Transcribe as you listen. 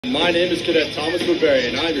My name is Cadet Thomas Burberry,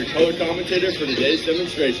 and I'm your color commentator for today's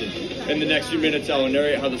demonstration. In the next few minutes, I will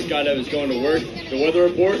narrate how the skydive is going to work, the weather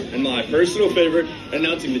report, and my personal favorite,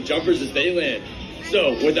 announcing the jumpers as they land.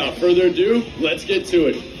 So, without further ado, let's get to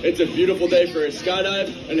it. It's a beautiful day for a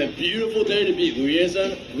skydive, and a beautiful day to beat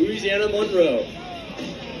Louisiana Monroe.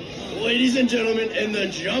 Ladies and gentlemen, and the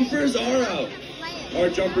jumpers are out. Our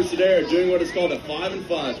jumpers today are doing what is called a 5 and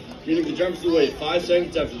 5, meaning the jumpers will wait 5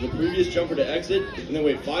 seconds after the previous jumper to exit, and then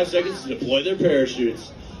wait 5 seconds to deploy their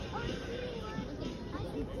parachutes.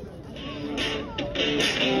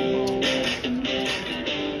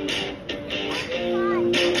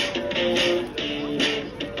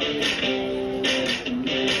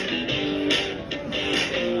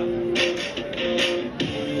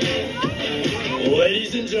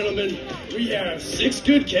 Ladies and gentlemen, we have 6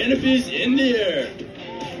 good canopies in the air.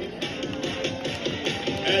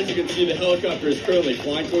 As you can see, the helicopter is currently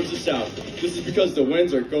flying towards the south. This is because the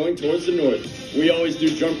winds are going towards the north. We always do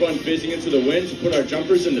jump run facing into the wind to put our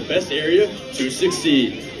jumpers in the best area to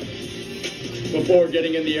succeed. Before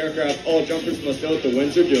getting in the aircraft, all jumpers must know what the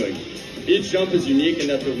winds are doing. Each jump is unique in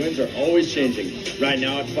that the winds are always changing. Right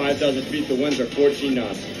now at 5,000 feet, the winds are 14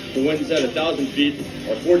 knots. The winds at 1,000 feet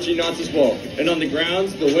are 14 knots as well. And on the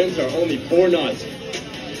grounds, the winds are only 4 knots.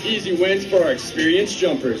 Easy wins for our experienced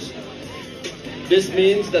jumpers. This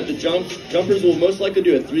means that the jumpers will most likely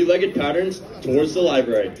do a 3-legged patterns towards the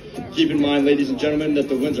library. Keep in mind, ladies and gentlemen, that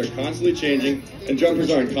the winds are constantly changing and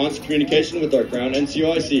jumpers are in constant communication with our ground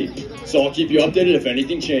NCOIC. So I'll keep you updated if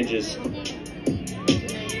anything changes.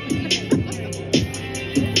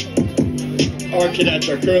 Our cadets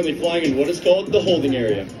are currently flying in what is called the holding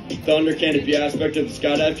area. The under canopy aspect of the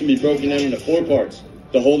skydive can be broken down into 4 parts: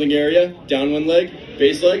 the holding area, downwind leg,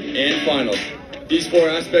 base leg, and finals. These 4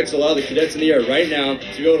 aspects allow the cadets in the air right now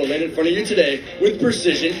to be able to land in front of you today with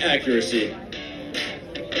precision accuracy.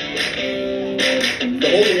 The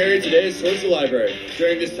holding area today is towards the library.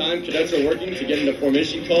 During this time, cadets are working to get into a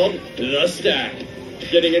formation called the stack.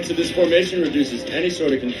 Getting into this formation reduces any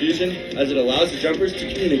sort of confusion as it allows the jumpers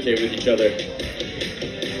to communicate with each other.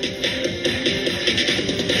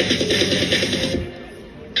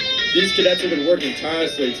 These cadets have been working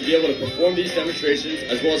tirelessly to be able to perform these demonstrations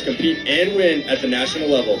as well as compete and win at the national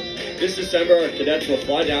level. This December, our cadets will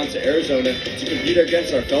fly down to Arizona to compete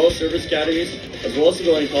against our fellow service academies as well as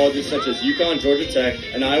civilian colleges such as UConn, Georgia Tech,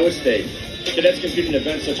 and Iowa State. Cadets compete in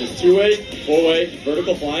events such as 2-way, 4-way,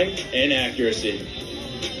 vertical flying, and accuracy.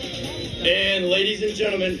 And ladies and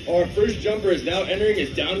gentlemen, our first jumper is now entering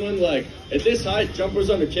his downwind leg. At this height, jumpers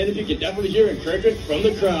under canopy can definitely hear encouragement from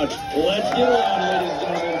the crowd. Let's get loud, ladies and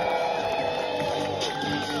gentlemen.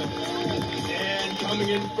 And coming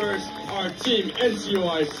in first, our team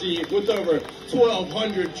NCOIC with over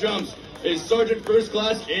 1,200 jumps is Sergeant First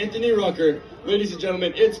Class Anthony Rucker. Ladies and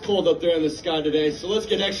gentlemen, it's cold up there in the sky today, so let's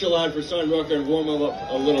get extra loud for Sergeant Rucker and warm him up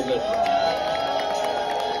a little bit.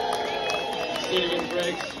 Sitting in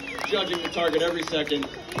brakes, judging the target every second.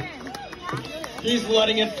 He's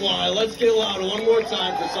letting it fly. Let's get loud one more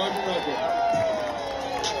time for Sergeant Rucker.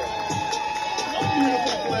 A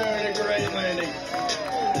beautiful flare and a great landing.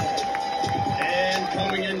 And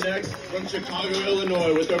coming in next from Chicago,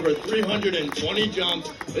 Illinois with over 320 jumps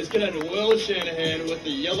is Cadet Will Shanahan with the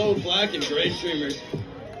yellow, black, and gray streamers.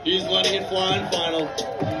 He's letting it fly in final.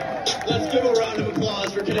 Let's give a round of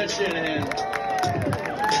applause for Cadet Shanahan.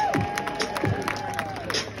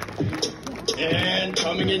 And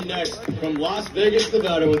coming in next from Las Vegas,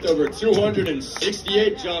 Nevada with over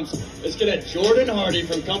 268 jumps is Cadet Jordan Hardy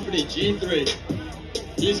from Company G3.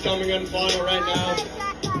 He's coming in final right now,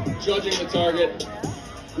 judging the target,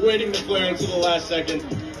 waiting to flare until the last second.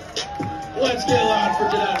 Let's get loud for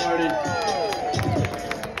Cadet Hardy.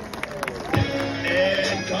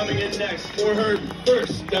 And coming in next for her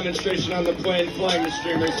first demonstration on the plane flying the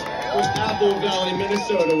streamers was Apple Valley,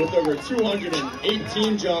 Minnesota with over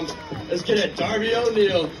 218 jumps is Cadet Darby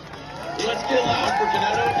O'Neill. Let's get loud for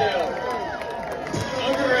Cadet O'Neill.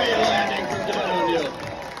 A great landing for Cadet O'Neill.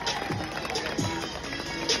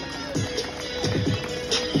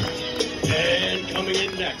 And coming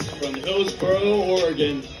in next from Hillsboro,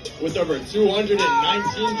 Oregon with over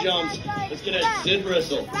 219 jumps is Cadet Sid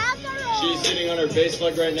Bristol. She's sitting on her base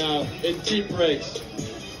leg right now in deep brakes.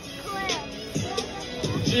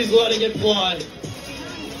 She's letting it fly.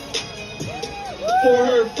 For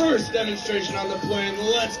her first demonstration on the plane,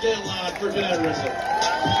 let's get loud for Cadet Bristol.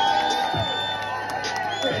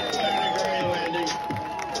 Great landing, a great landing.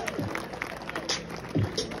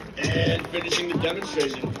 And finishing the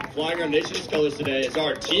demonstration, flying our nation's colors today is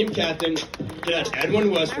our team captain, Cadet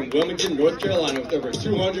Edwin West from Wilmington, North Carolina with over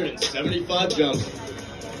 275 jumps.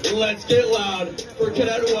 Let's get loud for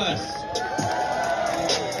Cadet West.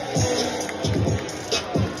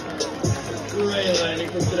 Great landing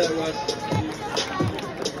from Cadet West.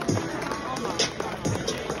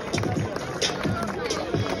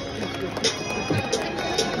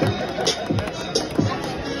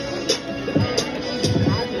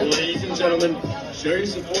 Ladies and gentlemen, show your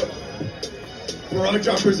support for our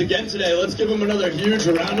jumpers again today. Let's give them another huge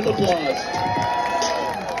round of applause.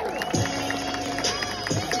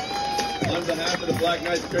 On behalf of the Black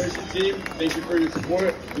Knights parachute team, thank you for your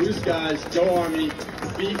support. Blue Skies, go Army,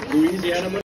 beat Louisiana.